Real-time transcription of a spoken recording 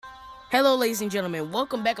Hello, ladies and gentlemen.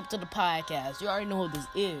 Welcome back up to the podcast. You already know who this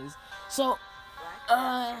is. So,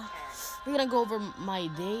 we're gonna go over my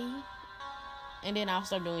day, and then I'll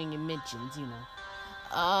start doing mentions.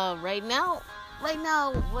 Right now,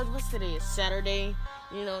 what's today? It's Saturday.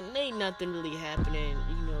 Ain't nothing really happening.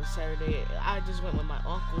 Saturday, I just went with my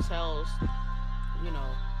uncle's house.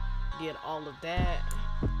 Did all of that.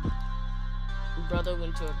 Brother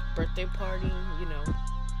went to a birthday party.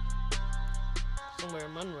 Somewhere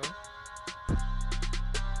in Monroe.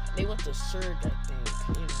 They went to Surge, I think,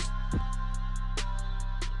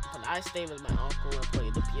 But I stayed with my uncle and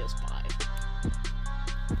played the PS5.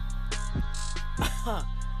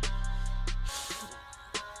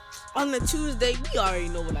 On the Tuesday, we already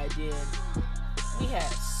know what I did. We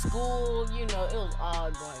had school, it was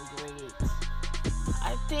all going great.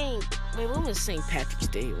 I think, when was St. Patrick's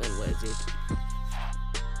Day? When was it?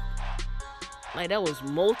 That was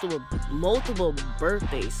multiple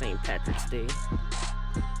birthdays St. Patrick's Day.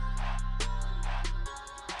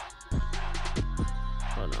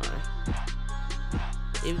 Hold on.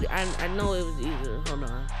 I know it was either. Hold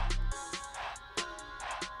on.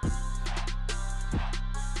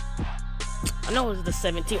 I know it was the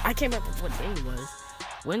 17th. I can't remember what day it was.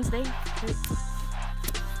 Wednesday?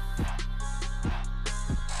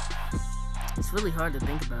 It's really hard to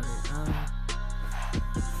think about it.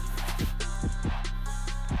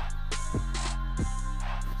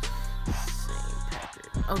 St.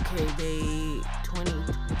 Patrick. Okay, day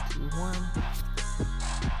 2021.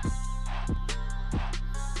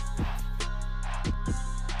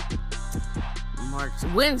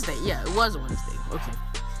 Wednesday. Yeah, it was Wednesday. Okay.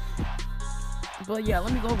 But yeah,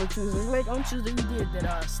 let me go over Tuesday. On Tuesday we did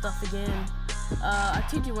that stuff again. I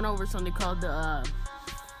think you went over something called the I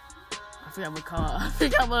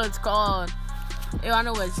forgot what it's called. I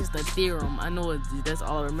know it's just a theorem. I know that's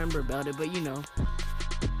all I remember about it, but I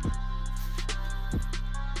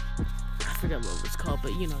forgot what it was called,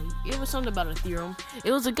 but it was something about a theorem.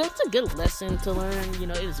 It's a good lesson to learn.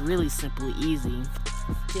 It was really simple, easy.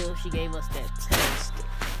 Till she gave us that test.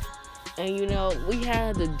 And we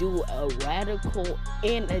had to do a radical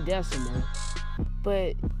and a decimal.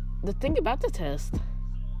 But the thing about the test,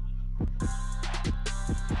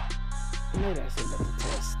 maybe I said about the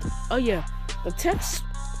test. Oh yeah, the test.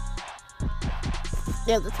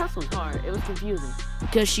 Yeah, the test was hard. It was confusing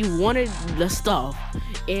because she wanted the stuff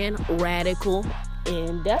in radical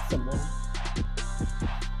and decimal.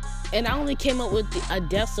 And I only came up with a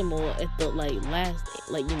decimal at the last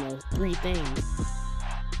 3 things.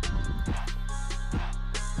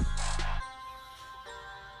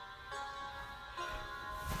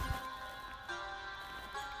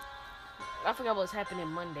 I forgot what's happening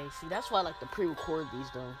Monday. See, that's why I like to pre-record these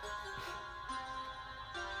though.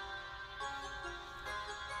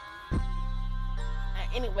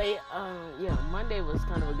 Anyway, Monday was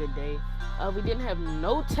kind of a good day. We didn't have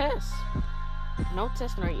no tests. No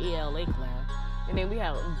test in our ELA class. And then we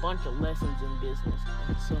had a bunch of lessons in business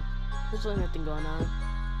class. So, there's really nothing going on.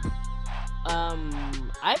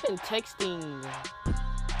 I've been texting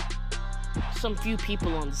some few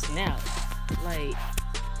people on the Snap.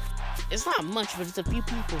 It's not much, but it's a few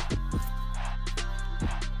people.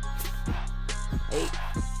 Hey,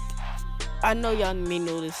 I know y'all may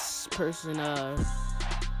know this person,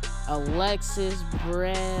 Alexis,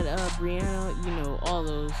 Brad, Brianna, all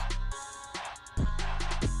those.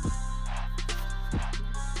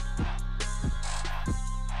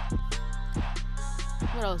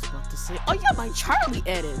 What I was about to say? Oh yeah, my Charlie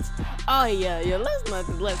edits. Oh yeah.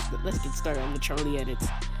 Let's get started on the Charlie edits.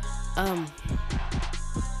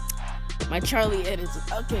 My Charlie edits.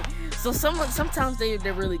 Okay, so sometimes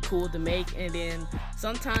they're really cool to make, and then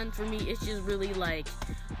sometimes for me it's just really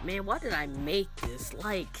man, why did I make this?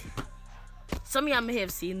 Some of y'all may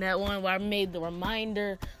have seen that one where I made the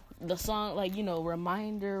reminder, the song,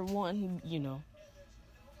 reminder one.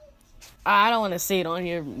 I don't want to say it on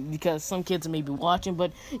here because some kids may be watching,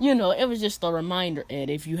 but it was just a reminder, Ed,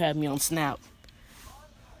 if you have me on Snap.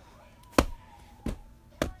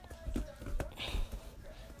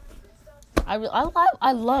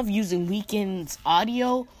 I love using Weekend's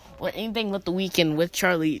audio or anything with the Weekend with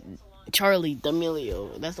Charlie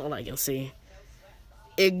D'Amelio. That's all I can say.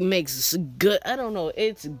 It makes good. I don't know.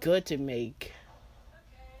 It's good to make,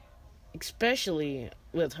 especially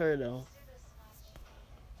with her though.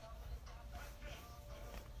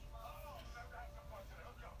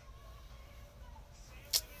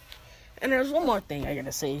 And there's one more thing I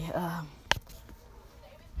gotta say.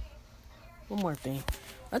 One more thing.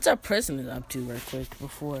 What's our president up to right quick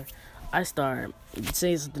before I start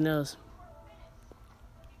saying something else?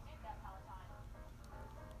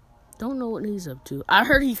 Don't know what he's up to. I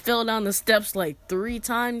heard he fell down the steps like 3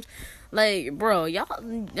 times. Like, bro,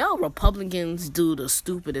 y'all Republicans do the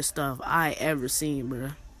stupidest stuff I ever seen, bro.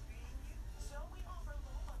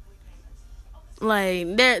 Like,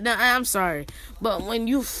 I'm sorry, but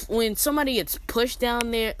when somebody gets pushed down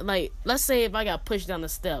there, like, let's say if I got pushed down the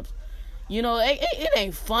steps, you know, it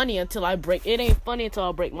ain't funny until I break. It ain't funny until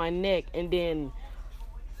I break my neck, and then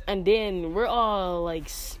we're all like,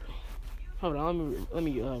 hold on, let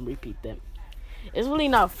me repeat that. It's really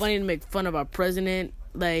not funny to make fun of our president.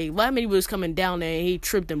 Like, why many was coming down there and he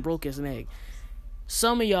tripped and broke his neck?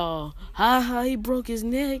 Some of y'all, he broke his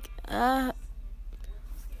neck.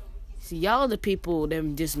 See, y'all are the people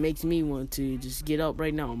that just makes me want to just get up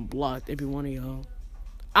right now and block every one of y'all.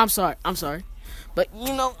 I'm sorry. But,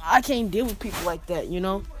 you know, I can't deal with people like that, you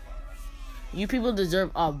know? You people deserve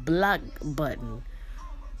a block button.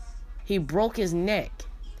 He broke his neck.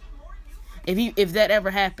 If that ever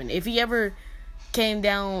happened, if he ever came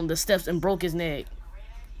down the steps and broke his neck,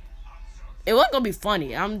 it wasn't gonna be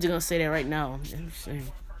funny. I'm just gonna say that right now.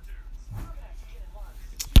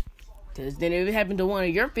 Because then if it happened to one of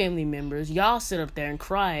your family members, y'all sit up there and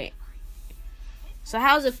cry. So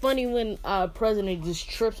how's it funny when a president just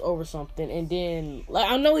trips over something and then, like,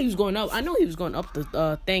 I know he was going up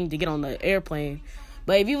the thing to get on the airplane,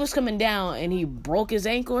 but if he was coming down and he broke his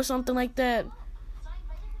ankle or something like that,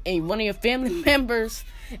 and one of your family members,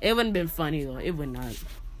 it wouldn't have been funny though. It would not.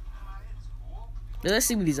 But let's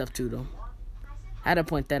see what he's up to though. I had to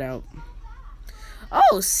point that out.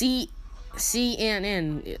 Oh,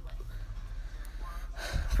 CNN.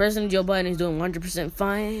 President Joe Biden is doing 100%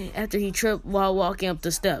 fine after he tripped while walking up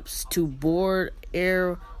the steps to board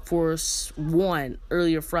Air Force One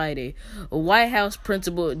earlier Friday. A White House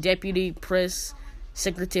principal deputy press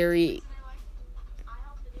secretary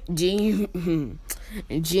Jean,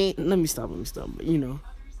 let me stop. You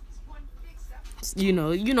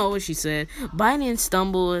know what she said. Biden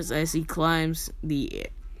stumbles as he climbs the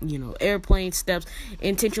airplane steps,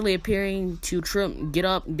 intentionally appearing to get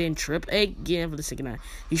up, then trip again for the second time.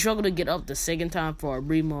 He struggled to get up the second time for a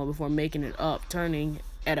brief moment before making it up, turning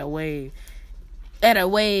at a wave at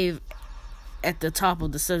the top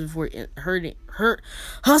of the steps before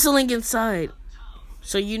hustling inside.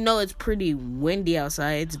 So it's pretty windy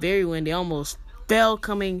outside. It's very windy. I almost fell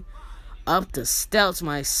coming up the steps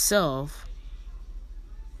myself.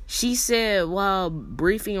 She said while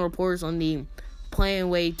briefing reporters on the plane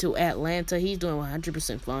way to Atlanta, he's doing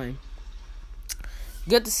 100% fine.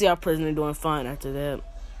 Good to see our president doing fine after that.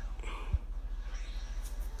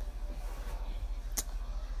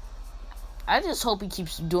 I just hope he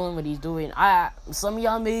keeps doing what he's doing. Some of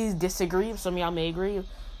y'all may disagree, some of y'all may agree,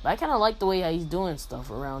 but I kind of like the way how he's doing stuff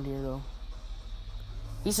around here, though.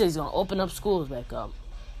 He said he's going to open up schools back up.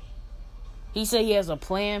 He said he has a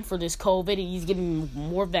plan for this COVID. He's getting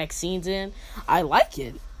more vaccines in. I like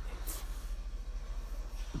it.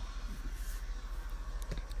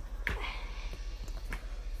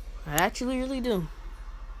 I actually really do.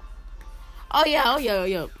 Oh yeah. I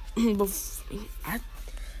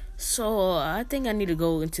think I need to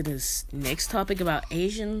go into this next topic about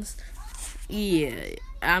Asians. Yeah,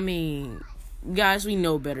 I mean, guys, we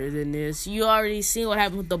know better than this. You already seen what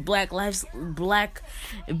happened with the Black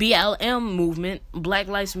BLM movement, Black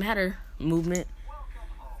Lives Matter movement.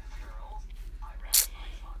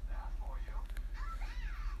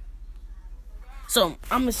 So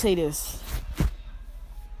I'm gonna say this: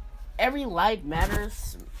 every life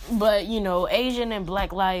matters, but Asian and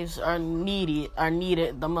Black lives are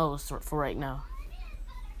needed the most for right now.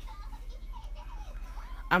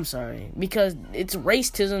 I'm sorry, because it's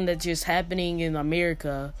racism that's just happening in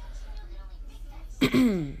America.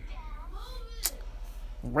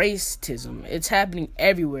 Racism, it's happening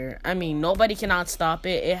everywhere. I mean, nobody cannot stop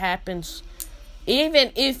it. It happens,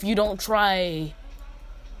 even if you don't try.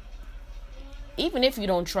 Even if you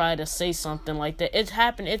don't try to say something like that, it's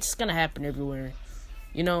gonna happen everywhere.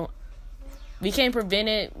 We can't prevent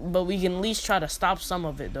it, but we can at least try to stop some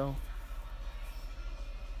of it, though.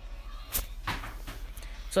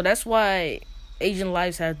 So that's why Asian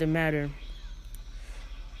lives have to matter.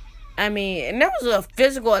 I mean, and there was a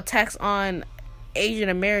physical attacks on Asian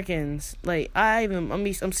Americans. Like,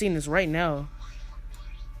 I'm seeing this right now.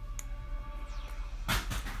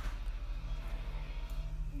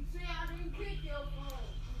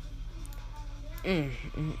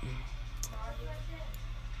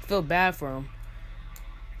 Feel bad for him.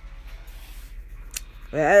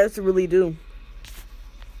 I just really do.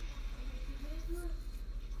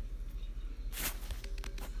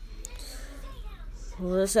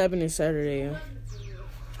 Well, that's happening Saturday.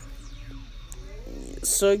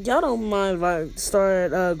 So y'all don't mind if I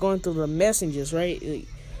start going through the messages, right? Like,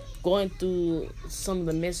 going through some of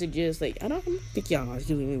the messages. Like, I don't think y'all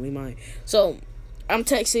really mind. So I'm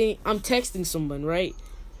texting someone, right?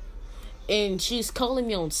 And she's calling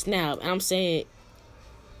me on Snap, and I'm saying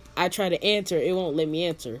I try to answer, it won't let me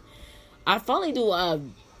answer. I finally do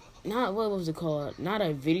not what was it called? Not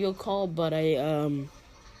a video call, but a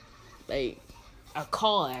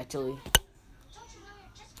call actually.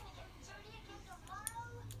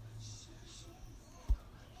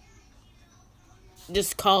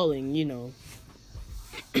 Just calling,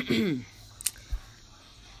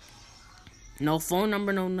 no phone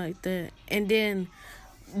number, no like that. And then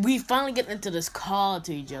we finally get into this call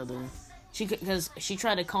to each other. Because she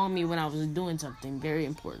tried to call me when I was doing something very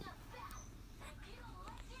important.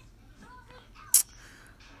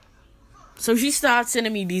 So she started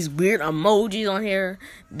sending me these weird emojis on here.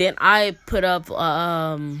 Then I put up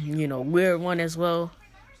weird one as well.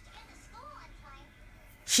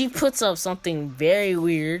 She puts up something very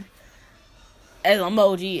weird as an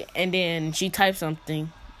emoji, and then she types something.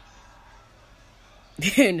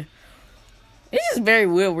 Then it's just very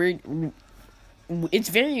weird. It's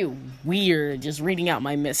very weird just reading out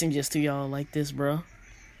my messages to y'all like this, bro.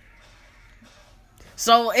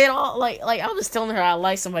 So it all like I was telling her I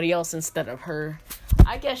like somebody else instead of her.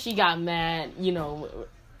 I guess she got mad, I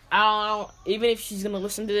don't even if she's gonna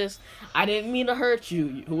listen to this, I didn't mean to hurt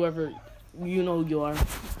you, whoever you are.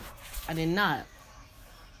 I did not.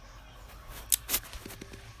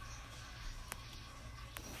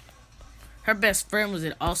 Her best friend was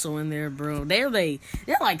also in there, bro. They're like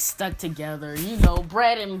stuck together,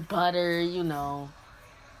 bread and butter,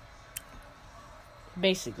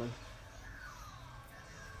 basically.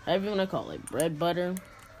 However you want to call it, bread, butter,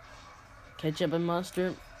 ketchup and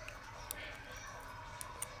mustard.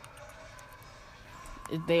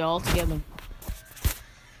 They all together.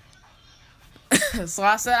 So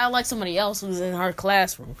I said I like somebody else who's in her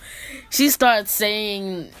classroom. She starts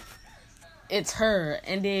saying it's her,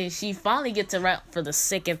 and then she finally gets it right for the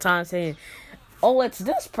second time saying, oh, it's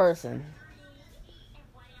this person.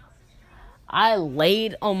 I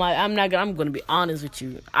laid on my, I'm going to be honest with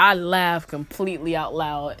you. I laughed completely out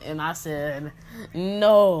loud, and I said,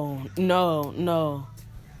 no.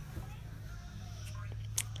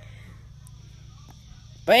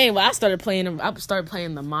 But anyway, I started playing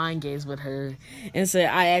the mind games with her, and said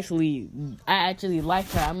I actually like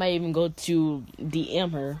her. I might even go to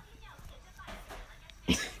DM her.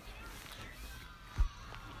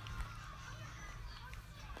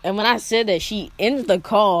 And when I said that, she ended the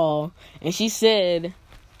call, and she said,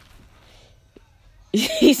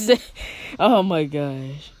 oh my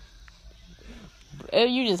gosh,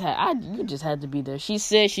 you just had to be there. She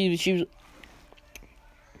said she was.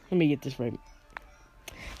 Let me get this right.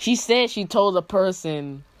 She said she told the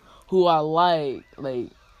person who I like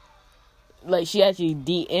she actually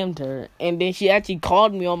DM'd her, and then she actually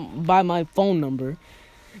called me by my phone number,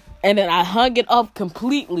 and then I hung it up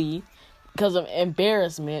completely because of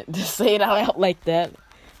embarrassment to say it out like that.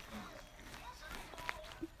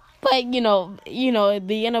 But at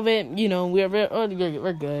the end of it,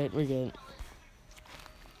 we're good.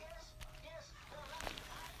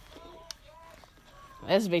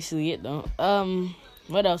 That's basically it, though.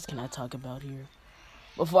 What else can I talk about here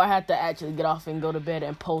before I have to actually get off and go to bed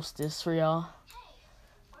and post this for y'all?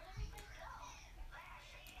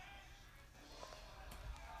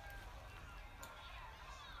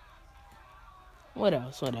 What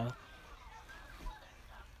else? Oh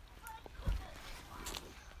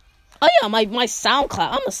yeah, my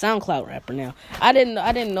SoundCloud. I'm a SoundCloud rapper now. I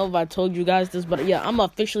didn't know if I told you guys this, but yeah, I'm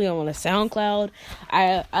officially on a SoundCloud.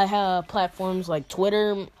 I have platforms like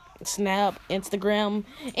Twitter, Snap, Instagram,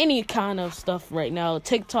 any kind of stuff right now.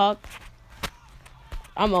 TikTok.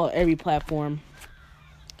 I'm on every platform.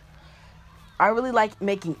 I really like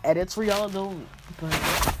making edits for y'all though,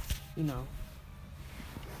 but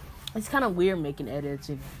it's kind of weird making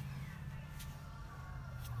edits.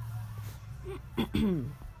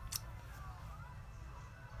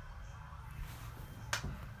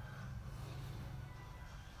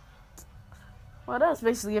 Well, that's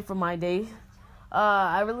basically it for my day.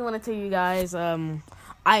 I really want to tell you guys, I'm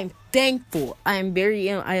thankful. I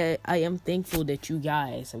am thankful that you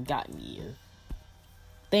guys have gotten me here.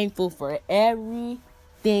 Thankful for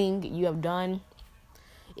everything you have done.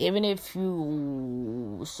 Even if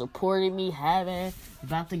you supported me,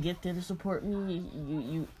 about to get there to support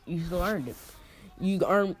me, you still earned it. You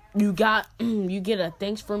get a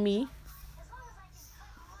thanks from me.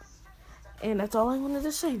 And that's all I wanted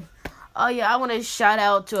to say. Oh yeah, I want to shout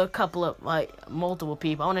out to a couple of multiple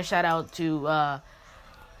people. I want to shout out to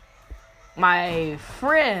my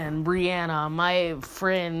friend Brianna, my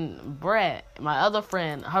friend Brett, my other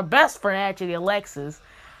friend, her best friend actually, Alexis.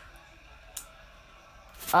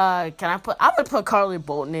 I would put Carly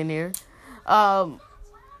Bolton in here.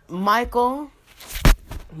 Michael,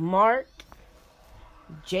 Mark,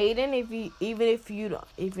 Jaden, even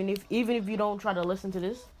if you don't try to listen to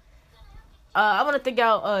this. I want to think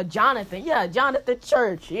out Jonathan. Yeah, Jonathan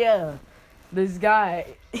Church. Yeah, this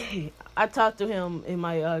guy. I talked to him in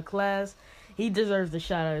my class. He deserves a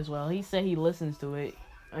shout out as well. He said he listens to it.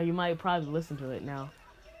 You might probably listen to it now.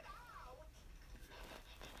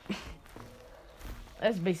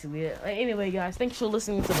 That's basically it. Anyway, guys, thanks for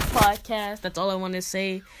listening to the podcast. That's all I want to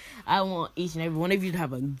say. I want each and every one of you to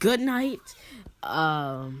have a good night.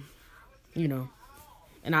 And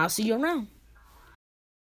I'll see you around.